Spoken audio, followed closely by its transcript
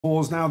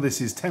Pause now.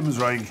 This is Thames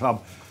Rowing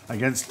Club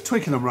against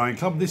Twickenham Rowing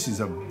Club. This is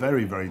a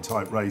very, very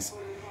tight race.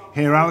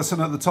 Here, Alison,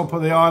 at the top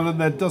of the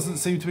island, there doesn't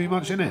seem to be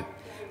much in it.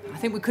 I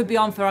think we could be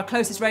on for our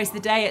closest race of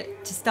the day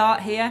to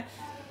start here.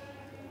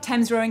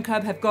 Thames Rowing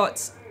Club have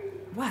got,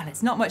 well,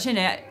 it's not much in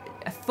it.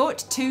 A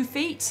foot, 2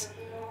 feet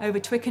over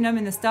Twickenham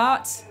in the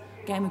start.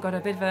 Again, we've got a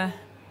bit of a...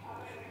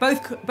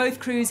 Both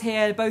crews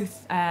here,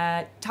 both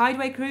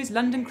Tideway crews,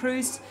 London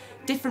crews,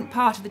 different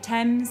part of the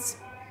Thames.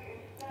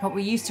 What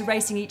we're used to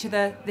racing each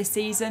other this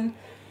season.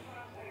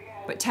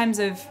 But Thames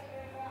have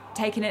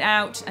taken it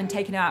out and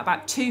taken it out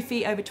about 2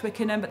 feet over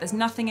Twickenham, but there's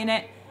nothing in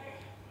it.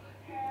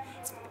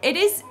 It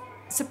is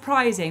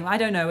surprising, I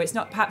don't know, it's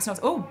not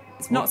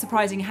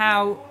surprising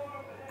how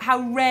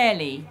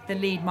rarely the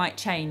lead might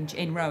change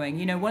in rowing.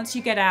 You know, once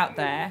you get out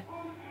there,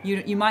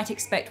 you might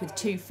expect with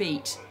 2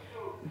 feet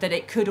that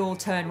it could all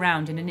turn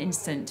round in an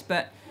instant,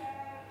 but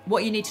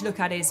what you need to look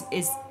at is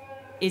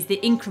the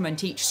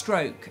increment each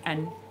stroke,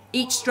 and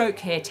each stroke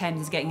here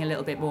Thames is getting a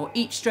little bit more,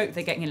 each stroke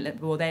they're getting a little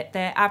bit more.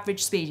 Their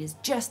average speed is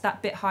just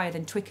that bit higher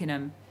than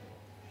Twickenham.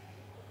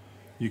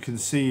 You can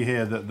see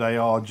here that they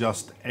are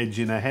just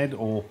edging ahead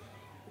or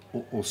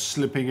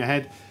slipping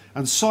ahead,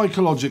 and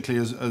psychologically,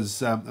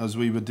 as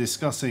we were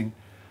discussing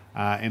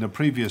in a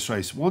previous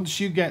race, once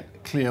you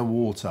get clear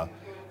water,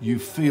 you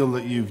feel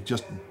that you've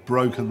just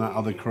broken that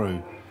other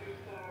crew,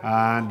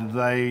 and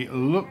they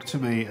look to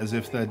me as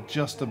if they're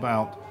just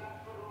about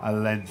a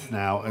length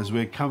now as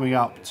we're coming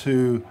up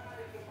to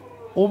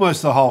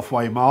almost the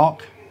halfway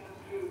mark.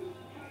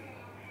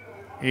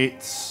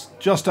 It's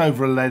just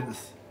over a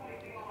length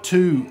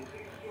to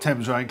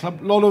Thames Rowing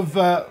Club. A lot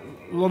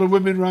of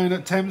women rowing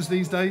at Thames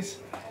these days.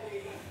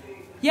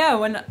 Yeah,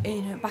 when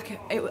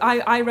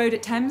I rowed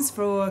at Thames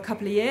for a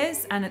couple of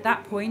years, and at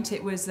that point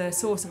it was a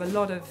source of a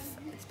lot of.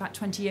 It's about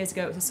 20 years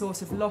ago. It was a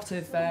source of a lot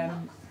of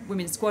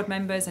women's squad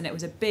members, and it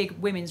was a big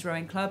women's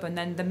rowing club. And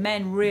then the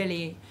men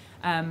really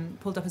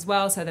pulled up as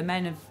well. So the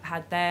men have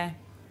had their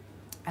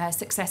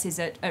successes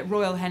at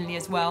Royal Henley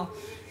as well.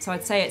 So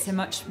I'd say it's a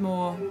much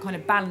more kind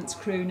of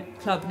balanced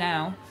club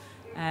now,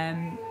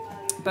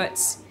 but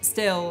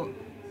still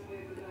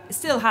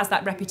has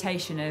that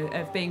reputation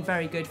of being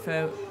very good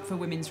for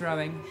women's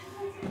rowing.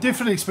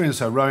 Different experience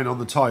though, rowing on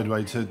the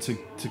Tideway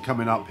to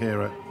coming up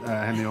here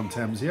at Henley on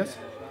Thames, yes?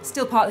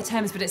 Still part of the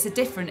Thames, but it's a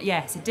different,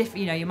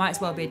 you know, you might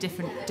as well be a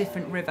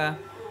different river.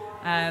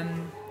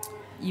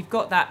 You've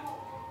got that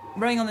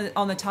rowing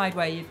on the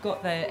Tideway, you've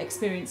got the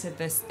experience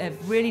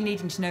of really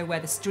needing to know where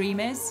the stream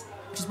is,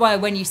 which is why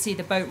when you see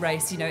the boat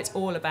race, you know, it's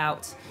all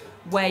about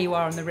where you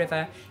are on the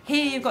river.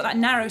 Here you've got that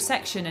narrow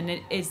section, and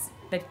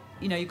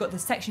you've got the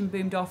section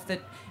boomed off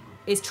that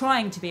is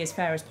trying to be as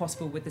fair as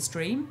possible with the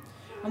stream.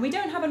 And we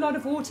don't have a lot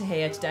of water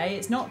here today.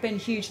 It's not been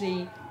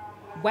hugely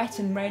wet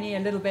and rainy, a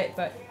little bit,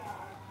 but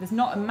there's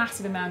not a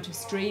massive amount of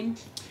stream.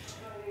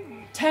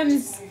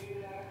 Thames,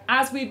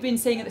 as we've been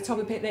seeing at the top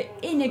of the pit, they're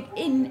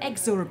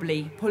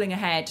inexorably pulling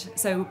ahead.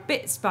 So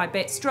bits by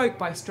bit, stroke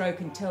by stroke,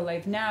 until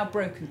they've now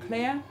broken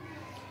clear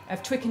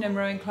of Twickenham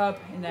Rowing Club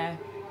in their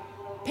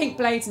pink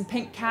blades and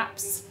pink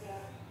caps.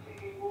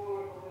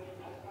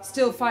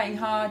 Still fighting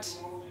hard,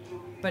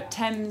 but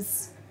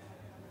Thames,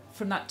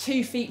 from that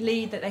 2 feet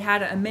lead that they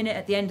had at a minute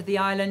at the end of the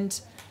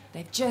island,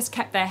 they've just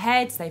kept their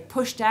heads, they've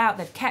pushed out,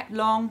 they've kept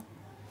long.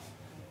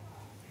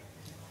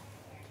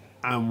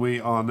 And we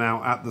are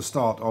now at the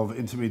start of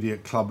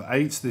Intermediate Club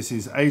 8. This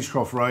is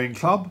Agecroft Rowing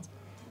Club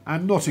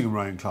and Nottingham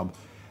Rowing Club.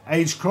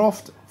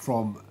 Agecroft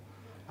from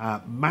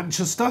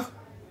Manchester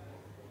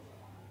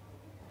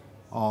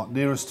are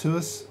nearest to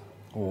us,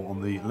 or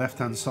on the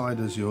left-hand side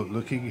as you're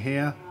looking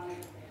here.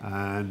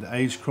 And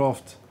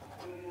Agecroft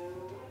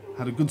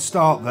had a good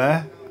start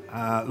there.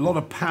 A lot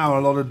of power,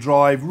 a lot of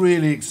drive,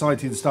 really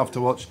exciting stuff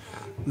to watch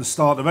the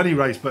start of any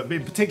race, but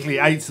particularly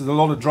 8s, there's a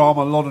lot of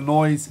drama, a lot of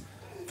noise,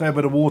 fair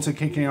bit of water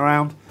kicking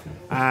around,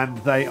 and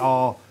they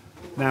are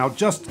now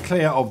just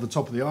clear of the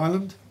top of the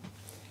island.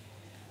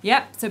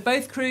 Yep, so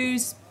both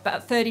crews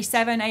about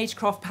 37,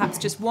 Agecroft perhaps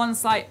just one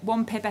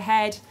pip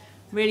ahead,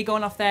 really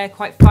going off there,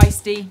 quite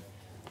feisty.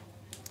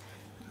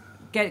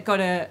 Got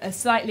a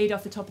slight lead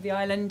off the top of the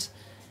island.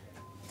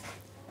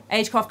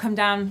 Agecroft come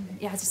down,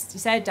 as you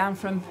said, down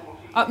from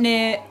up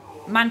near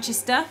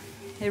Manchester.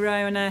 They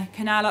row on a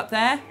canal up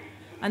there,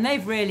 and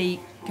they've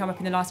really come up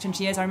in the last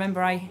 20 years. I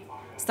remember I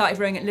started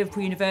rowing at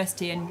Liverpool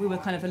University, and we were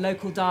kind of a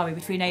local derby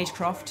between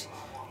Agecroft,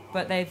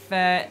 but they've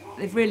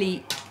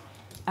really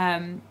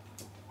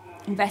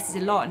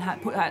invested a lot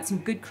and put out some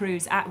good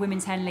crews at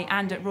Women's Henley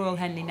and at Royal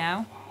Henley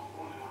now.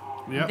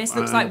 Yep, this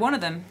looks like one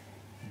of them.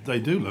 They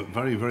do look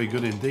very, very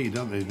good indeed,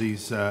 don't they?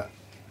 These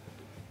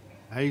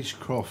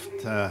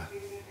Agecroft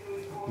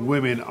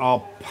women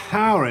are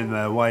powering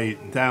their way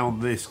down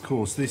this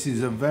course. This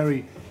is a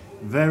very,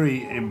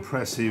 very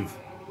impressive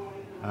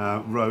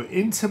row.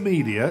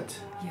 Intermediate.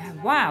 Yeah,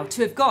 wow.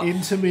 To have got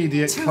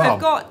Intermediate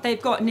Club.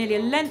 They've got nearly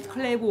a length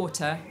clear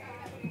water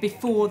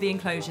before the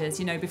enclosures.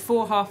 You know,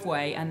 before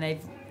halfway, and they're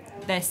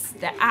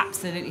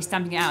absolutely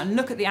stamping it out. And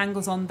look at the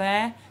angles on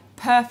there.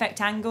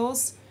 Perfect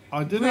angles.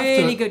 I did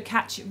really good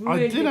catch.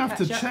 Really I did have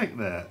to catch up. check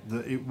there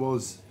that it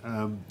was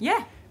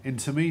Yeah.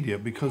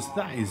 intermediate, because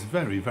that is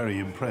very, very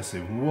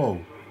impressive. Whoa.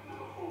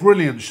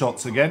 Brilliant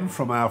shots again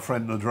from our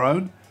friend the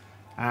drone.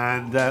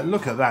 And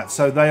look at that.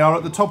 So they are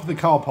at the top of the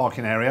car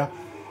parking area.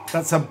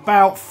 That's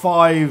about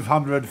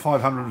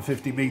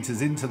 550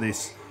 metres into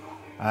this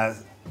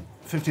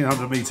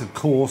 1,500 metre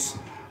course.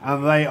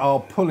 And they are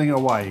pulling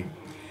away.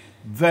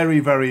 Very,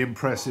 very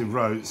impressive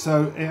row.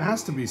 So it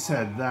has to be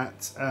said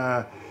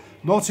that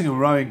Nottingham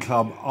Rowing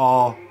Club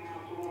are,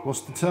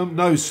 what's the term?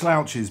 No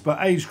slouches. But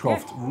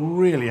Agecroft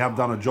really have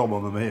done a job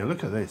on them here.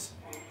 Look at this.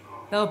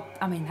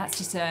 I mean, that's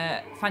just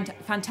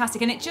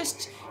fantastic. And it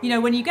just, you know,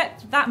 when you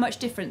get that much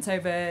difference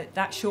over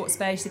that short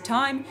space of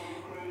time,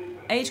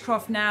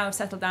 Agecroft now have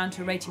settled down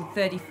to a rating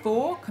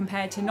 34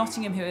 compared to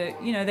Nottingham, who are,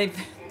 you know,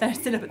 they're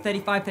still up at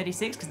 35,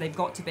 36 because they've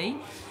got to be.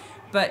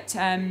 But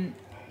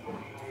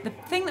the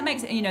thing that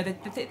makes it, you know,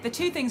 the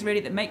two things really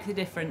that make the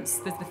difference,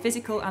 there's the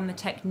physical and the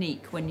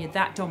technique when you're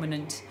that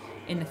dominant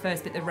in the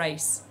first bit of the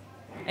race.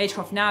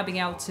 Agecroft now being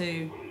able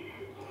to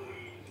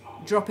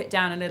drop it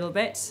down a little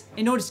bit.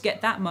 In order to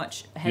get that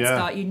much head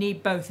start, you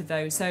need both of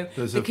those. So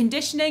the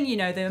conditioning, you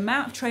know, the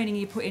amount of training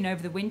you put in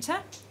over the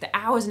winter, the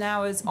hours and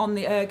hours on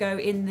the ergo,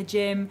 in the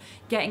gym,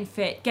 getting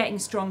fit, getting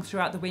strong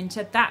throughout the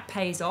winter, that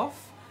pays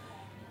off.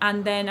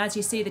 And then, as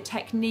you see, the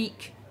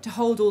technique to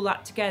hold all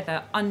that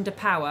together under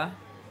power.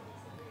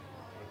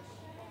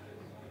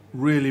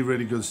 Really,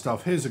 really good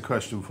stuff. Here's a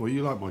question for you.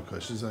 You like my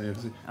questions, don't you?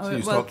 So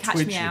well,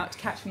 catch me out.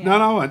 No,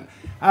 I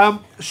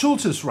won't.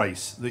 Shortest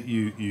race that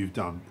you've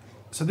done.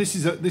 So this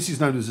is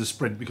known as a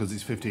sprint because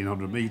it's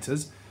 1,500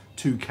 metres.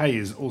 2K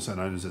is also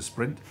known as a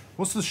sprint.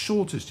 What's the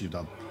shortest you've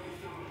done?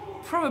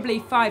 Probably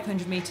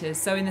 500 metres.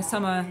 So in the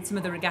summer, some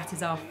of the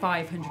regattas are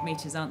 500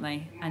 metres, aren't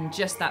they? And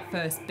just that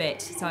first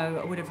bit. So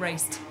I would have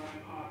raced.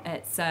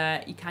 It's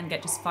you can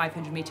get just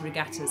 500 metre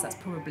regattas. That's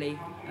probably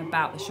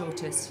about the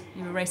shortest.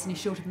 You ever raced any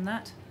shorter than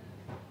that?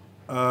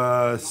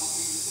 No,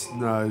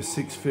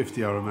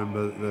 650. I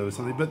remember there was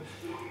something, but.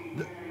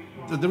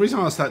 The reason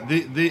I asked that,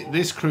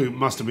 this crew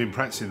must have been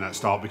practicing that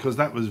start because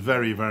that was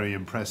very, very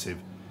impressive.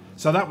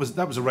 So that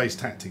was a race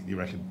tactic, you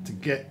reckon, to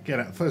get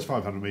out the first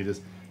 500 metres,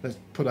 let's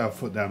put our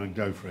foot down and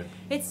go for it.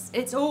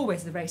 It's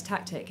always the race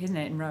tactic, isn't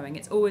it, in rowing?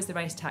 It's always the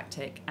race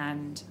tactic,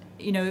 and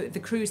you know the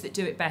crews that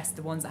do it best,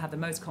 the ones that have the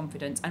most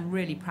confidence and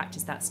really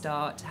practice that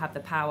start, have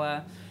the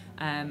power,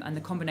 and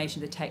the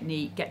combination of the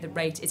technique, get the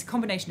rate. It's a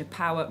combination of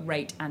power,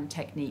 rate, and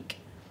technique.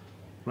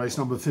 Race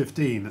number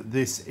 15.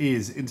 This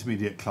is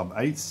Intermediate Club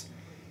 8's.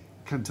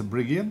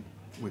 Cantabrigian,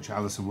 which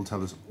Alison will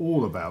tell us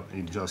all about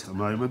in just a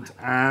moment,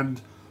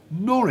 and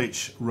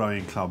Norwich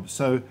Rowing Club.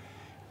 So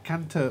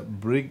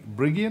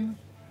Cantabrigian,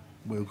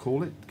 we'll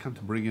call it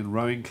Cantabrigian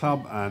Rowing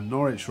Club, and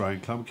Norwich Rowing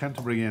Club.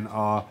 Cantabrigian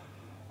are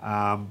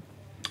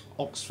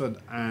Oxford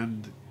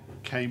and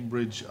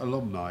Cambridge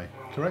alumni,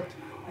 correct?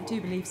 I do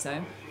believe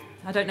so.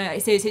 I don't know.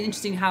 It's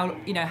interesting how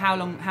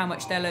how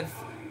much they'll have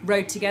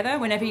rowed together.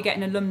 Whenever you get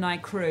an alumni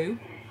crew,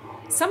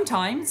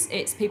 sometimes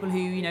it's people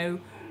who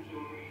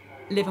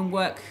live and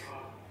work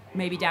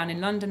maybe down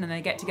in London and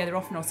they get together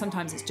often, or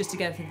sometimes it's just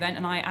together for the event,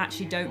 and I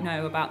actually don't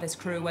know about this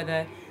crew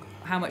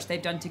how much they've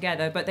done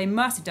together, but they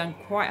must have done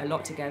quite a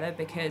lot together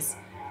because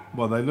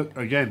they look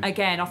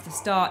again off the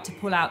start, to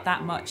pull out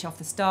that much off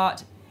the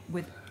start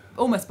with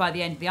almost by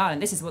the end of the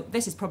island.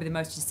 This is probably the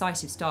most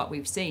decisive start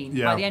we've seen.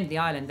 By the end of the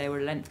island they were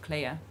a length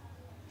clear,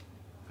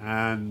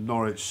 and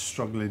Norwich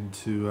struggling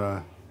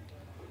to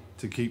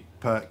keep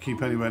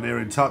anywhere near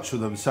in touch with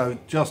them. So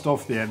just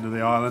off the end of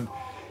the island,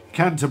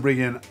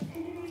 Cantabrigian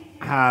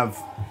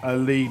have a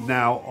lead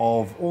now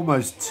of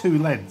almost 2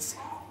 lengths.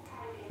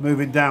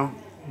 Moving down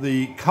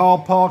the car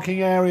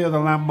parking area, the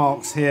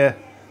landmarks here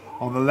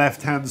on the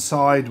left-hand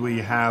side, we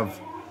have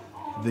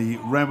the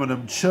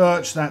Remenham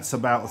Church. That's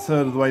about a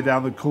third of the way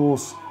down the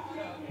course.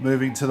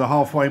 Moving to the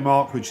halfway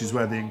mark, which is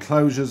where the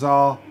enclosures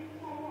are.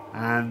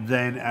 And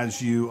then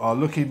as you are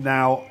looking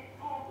now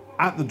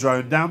at the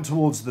drone down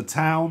towards the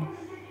town,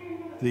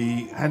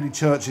 the Henley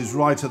Church is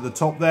right at the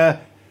top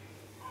there.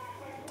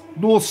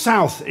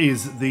 North-south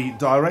is the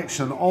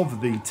direction of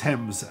the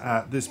Thames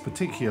at this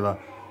particular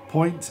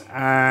point,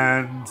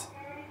 and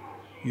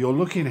you're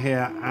looking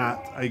here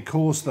at a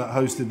course that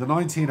hosted the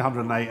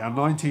 1908 and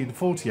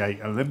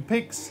 1948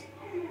 Olympics,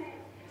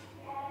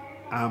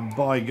 and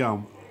by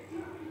gum,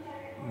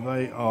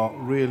 they are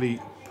really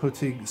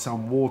putting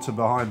some water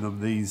behind them,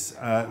 these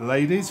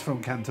ladies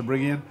from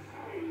Cantabrigian.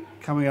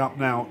 Coming up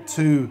now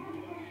to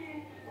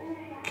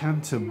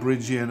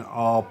Cantabrigian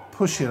are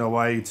pushing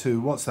away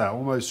to, what's that,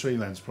 almost 3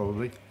 lengths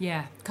probably?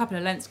 Yeah, a couple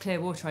of lengths clear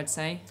water, I'd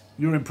say.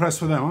 You're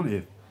impressed with them, aren't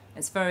you?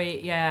 It's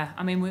very,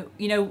 I mean,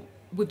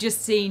 we've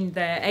just seen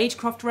the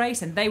Agecroft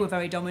race and they were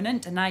very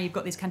dominant, and now you've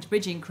got this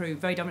Cantabrigian crew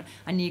very dominant,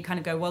 and you kind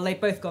of go, well, they've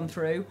both gone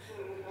through.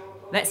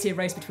 Let's see a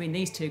race between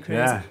these two crews.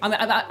 Yeah.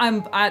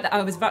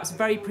 That's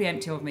very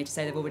preemptive of me to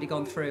say they've already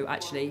gone through,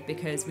 actually,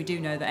 because we do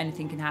know that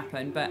anything can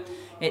happen, but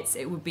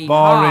it would be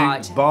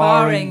hard.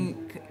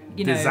 Barring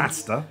you know,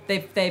 disaster.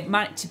 They've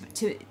managed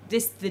to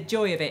this. The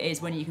joy of it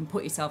is when you can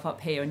put yourself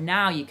up here and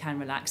now you can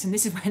relax, and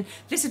this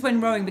is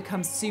when rowing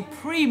becomes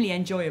supremely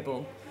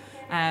enjoyable.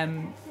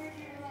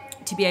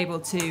 To be able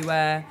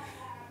to,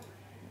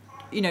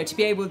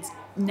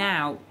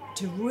 now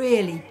to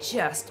really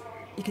just,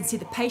 you can see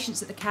the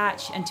patience at the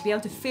catch, and to be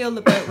able to feel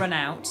the boat run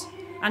out,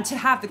 and to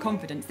have the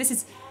confidence. This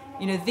is,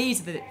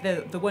 these are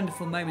the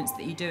wonderful moments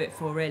that you do it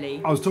for,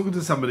 really. I was talking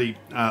to somebody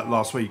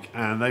last week,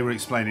 and they were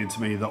explaining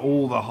to me that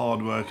all the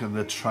hard work and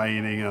the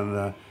training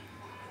and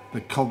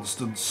the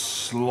constant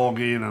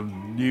slogging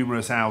and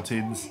numerous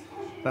outings,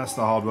 that's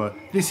the hard work.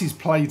 This is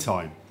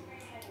playtime.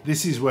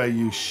 This is where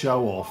you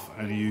show off,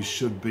 and you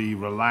should be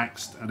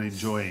relaxed and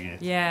enjoying it.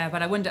 Yeah,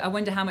 but I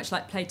wonder how much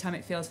like playtime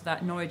it feels for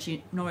that Norwich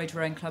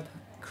Rowing Club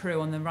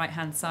crew on the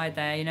right-hand side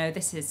there.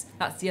 That's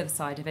the other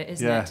side of it,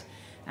 isn't it?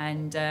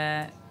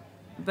 And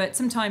but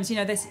sometimes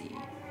this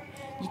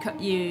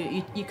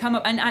you come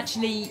up and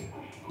actually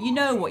you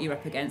know what you're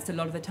up against a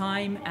lot of the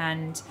time,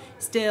 and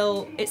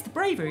still it's the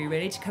bravery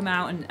really to come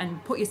out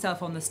and put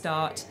yourself on the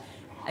start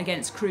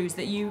against crews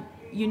that you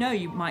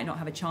might not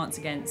have a chance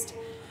against.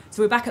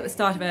 So we're back at the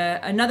start of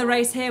another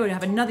race here. We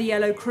have another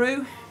yellow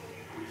crew.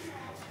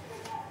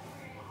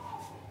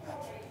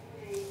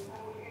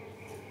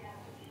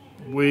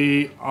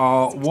 We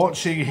are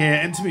watching here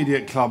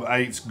Intermediate Club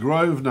 8,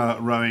 Grosvenor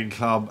Rowing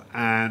Club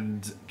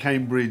and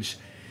Cambridge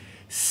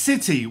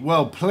City.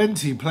 Well,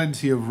 plenty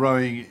of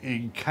rowing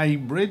in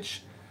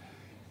Cambridge.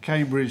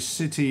 Cambridge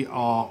City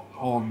are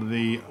on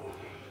the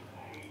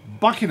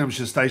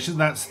Buckinghamshire station.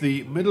 That's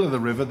the middle of the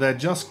river. They're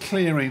just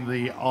clearing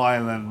the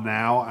island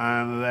now,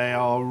 and they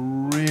are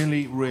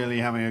really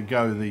having a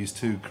go, these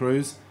two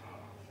crews.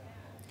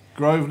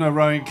 Grosvenor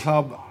Rowing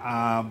Club,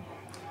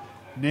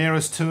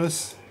 nearest to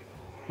us.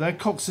 Their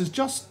coxswains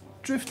just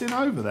drifting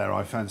over there,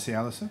 I fancy,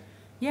 Alison.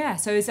 Yeah,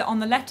 so is it on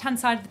the left-hand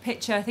side of the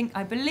picture?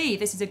 I believe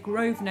this is a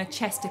Grosvenor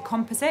Chester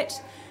composite.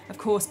 Of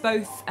course,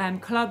 both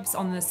clubs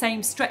on the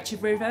same stretch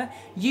of river,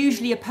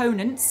 usually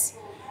opponents,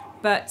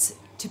 but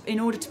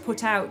in order to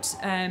put out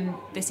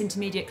this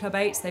Intermediate Club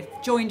 8, they've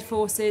joined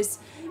forces,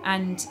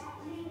 and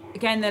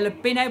again, they'll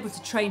have been able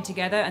to train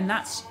together, and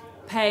that's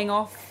paying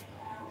off.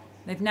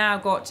 They've now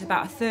got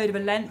about a third of a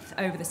length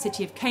over the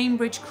City of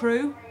Cambridge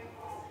crew.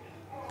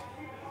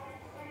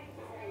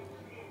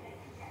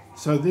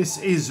 So this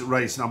is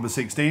race number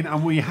 16,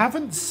 and we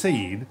haven't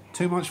seen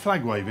too much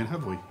flag waving,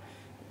 have we?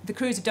 The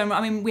crews have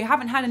done, we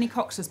haven't had any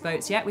coxless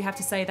boats yet, we have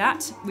to say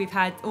that. We've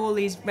had all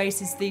these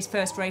races, these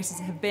first races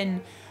have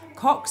been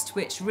coxed,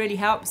 which really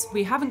helps.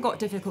 We haven't got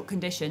difficult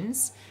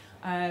conditions.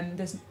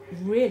 There's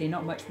really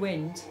not much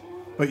wind.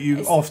 But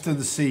you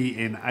often see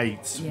in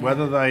eights,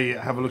 whether they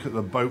have a look at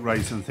the boat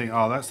race and think,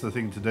 oh, that's the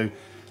thing to do,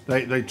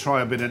 they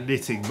try a bit of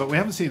knitting, but we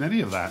haven't seen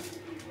any of that.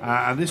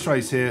 And this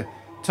race here,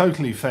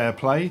 totally fair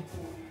play.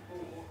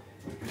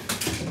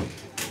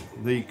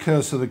 The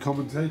curse of the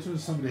commentator,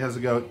 somebody has a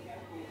go at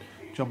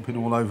jumping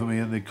all over me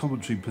in the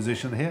commentary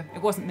position here.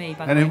 It wasn't me,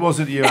 by the way. And it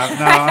wasn't you. No,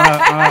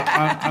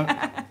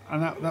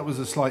 and that was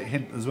a slight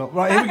hint as well.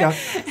 Right, here we go.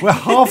 We're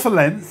half a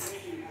length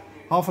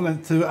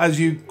to, as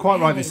you quite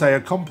rightly say, a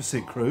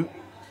composite crew.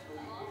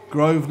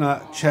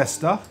 Grosvenor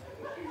Chester.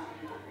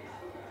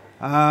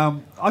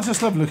 I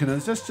just love looking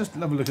at this. Just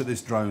have a look at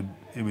this drone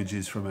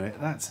images from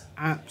it. That's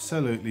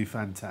absolutely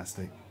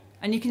fantastic.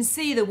 And you can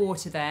see the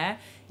water there.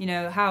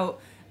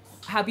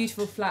 How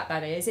beautiful flat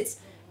that is. It's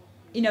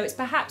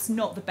perhaps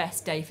not the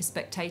best day for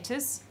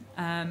spectators,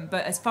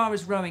 but as far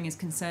as rowing is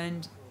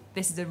concerned,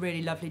 this is a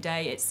really lovely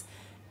day.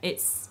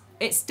 It's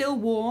still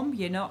warm.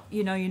 You're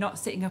not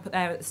sitting up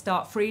there at the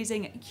start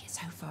freezing.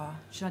 So far,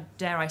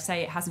 dare I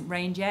say, it hasn't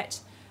rained yet,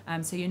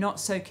 so you're not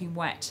soaking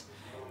wet.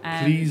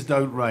 Please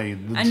don't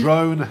rain. The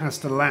drone has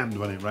to land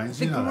when it rains.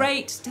 The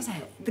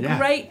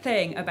great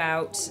thing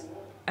about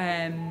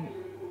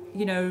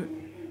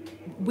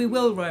we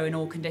will row in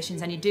all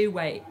conditions, and you do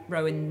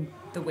row in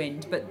the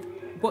wind, but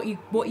what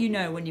you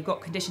know when you've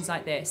got conditions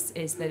like this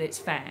is that it's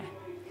fair,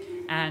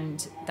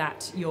 and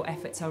that your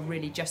efforts are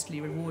really justly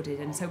rewarded.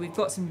 And so we've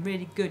got some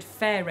really good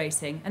fair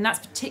racing, and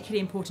that's particularly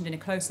important in a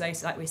close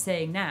race like we're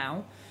seeing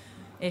now.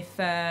 If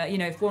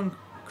one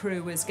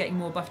crew was getting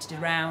more buffeted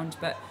around,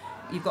 but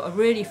you've got a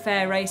really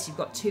fair race, you've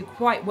got two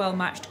quite well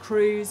matched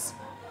crews,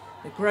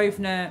 the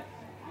Grosvenor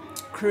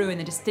crew in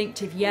the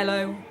distinctive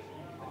yellow.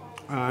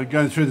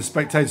 Going through the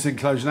spectators'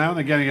 enclosure now, and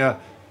they're getting a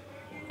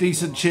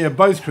decent cheer.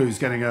 Both crews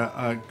getting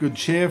a good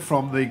cheer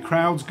from the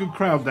crowds. Good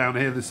crowd down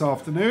here this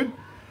afternoon.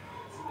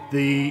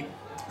 The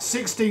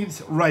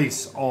 16th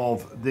race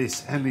of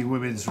this Henley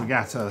Women's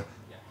Regatta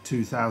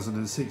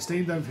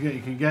 2016. Don't forget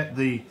you can get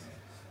the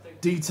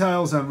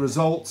details and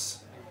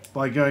results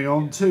by going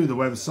on to the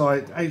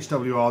website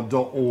hwr.org.uk.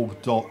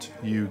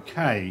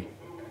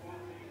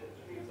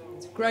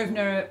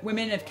 Grosvenor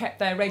women have kept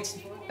their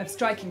rate of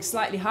striking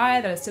slightly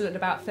higher. They're still at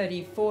about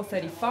 34,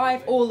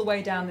 35 all the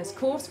way down this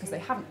course, because they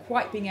haven't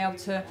quite been able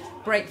to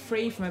break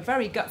free from a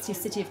very gutsy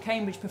City of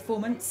Cambridge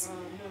performance.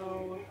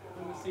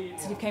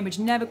 City of Cambridge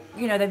never,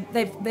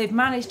 they've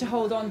managed to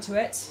hold on to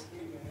it.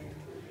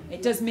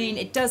 It does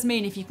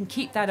mean if you can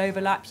keep that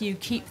overlap, you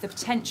keep the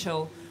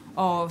potential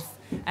of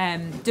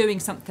doing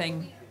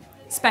something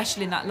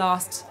special in that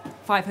last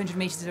 500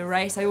 metres of a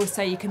race. I always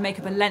say you can make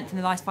up a length in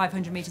the last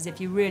 500 metres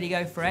if you really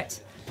go for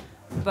it.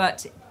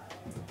 But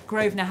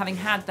Grosvenor, having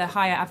had the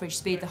higher average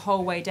speed the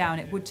whole way down,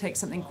 it would take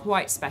something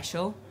quite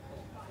special.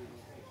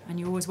 And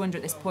you always wonder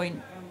at this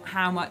point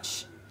how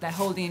much they're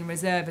holding in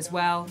reserve as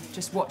well,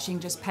 just watching,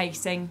 just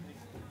pacing.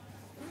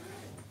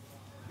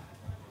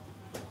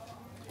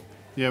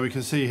 Yeah, we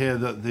can see here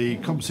that the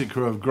composite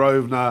crew of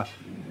Grosvenor,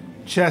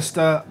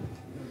 Chester,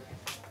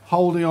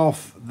 holding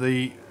off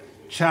the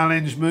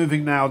challenge,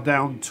 moving now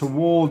down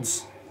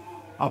towards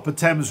Upper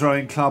Thames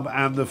Rowing Club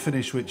and the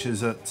finish, which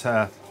is at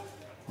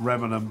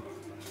Remenham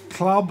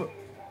Club.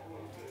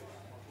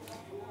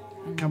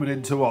 Coming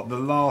into what, the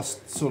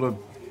last sort of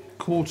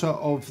quarter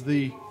of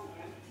the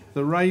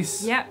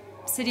race? Yep.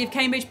 City of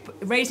Cambridge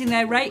raising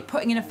their rate,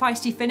 putting in a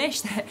feisty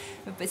finish.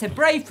 It's a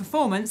brave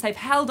performance. They've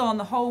held on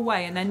the whole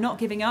way and they're not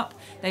giving up.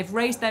 They've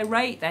raised their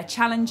rate, they're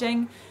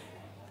challenging.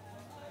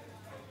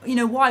 You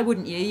know, why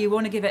wouldn't you? You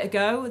want to give it a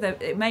go.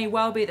 It may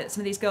well be that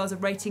some of these girls are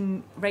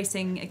racing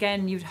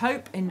again, you'd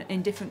hope,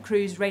 in different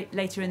crews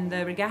later in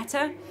the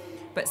regatta.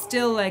 But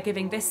still, they're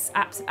giving this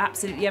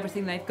absolutely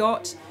everything they've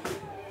got.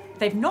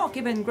 They've not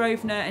given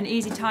Grosvenor an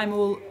easy time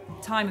all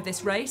time of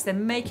this race. They're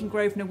making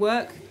Grosvenor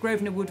work.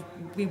 Grosvenor would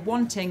be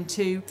wanting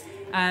to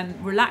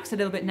relax a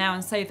little bit now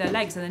and save their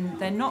legs, and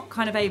they're not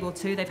kind of able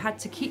to. They've had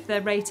to keep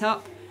their rate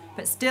up,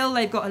 but still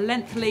they've got a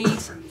length lead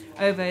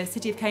over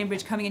City of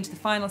Cambridge coming into the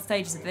final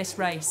stages of this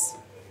race.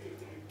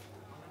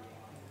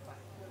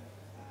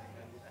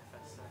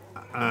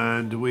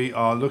 And we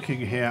are looking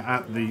here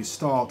at the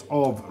start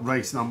of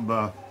race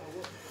number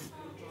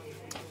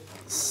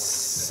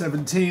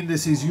 17.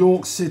 This is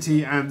York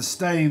City and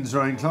Staines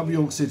Rowing Club.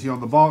 York City on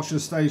the Berkshire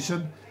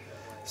station.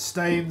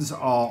 Staines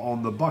are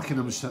on the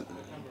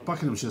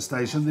Buckinghamshire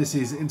station. This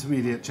is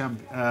intermediate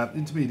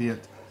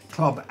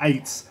Club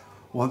 8's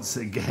once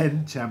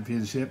again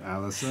championship,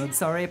 Alison.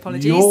 Sorry,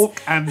 apologies.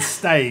 York and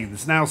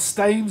Staines. Now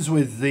Staines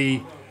with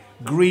the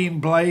green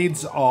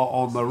blades are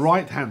on the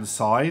right hand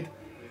side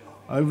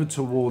over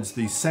towards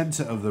the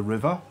centre of the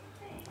river,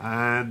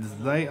 and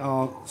they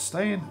are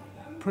staying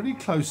pretty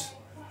close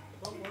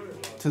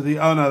to the,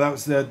 oh no, that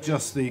was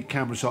just the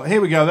camera shot.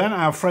 Here we go then.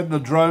 Our friend the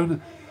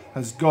drone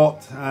has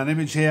got an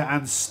image here,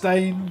 and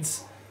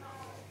Staines,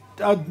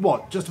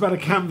 what, just about a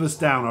canvas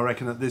down, I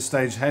reckon, at this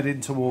stage,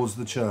 heading towards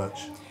the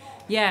church.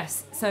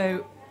 Yes,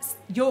 so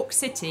York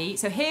City,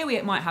 so here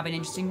we might have an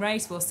interesting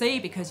race, we'll see,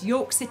 because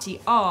York City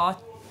are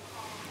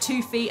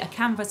 2 feet a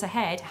canvas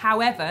ahead.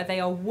 However, they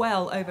are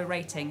well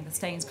overrating the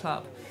Staines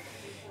Club.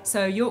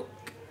 So York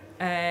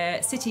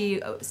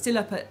City still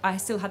up at, I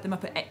still had them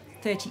up at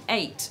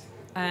 38,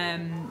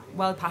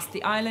 well past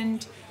the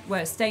island,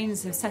 where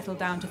Staines have settled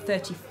down to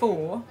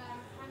 34.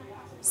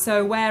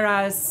 So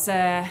whereas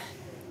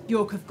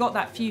York have got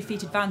that few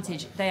feet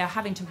advantage, they are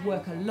having to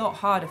work a lot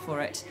harder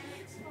for it.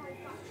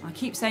 I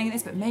keep saying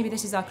this, but maybe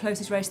this is our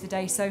closest race of the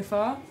day so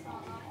far.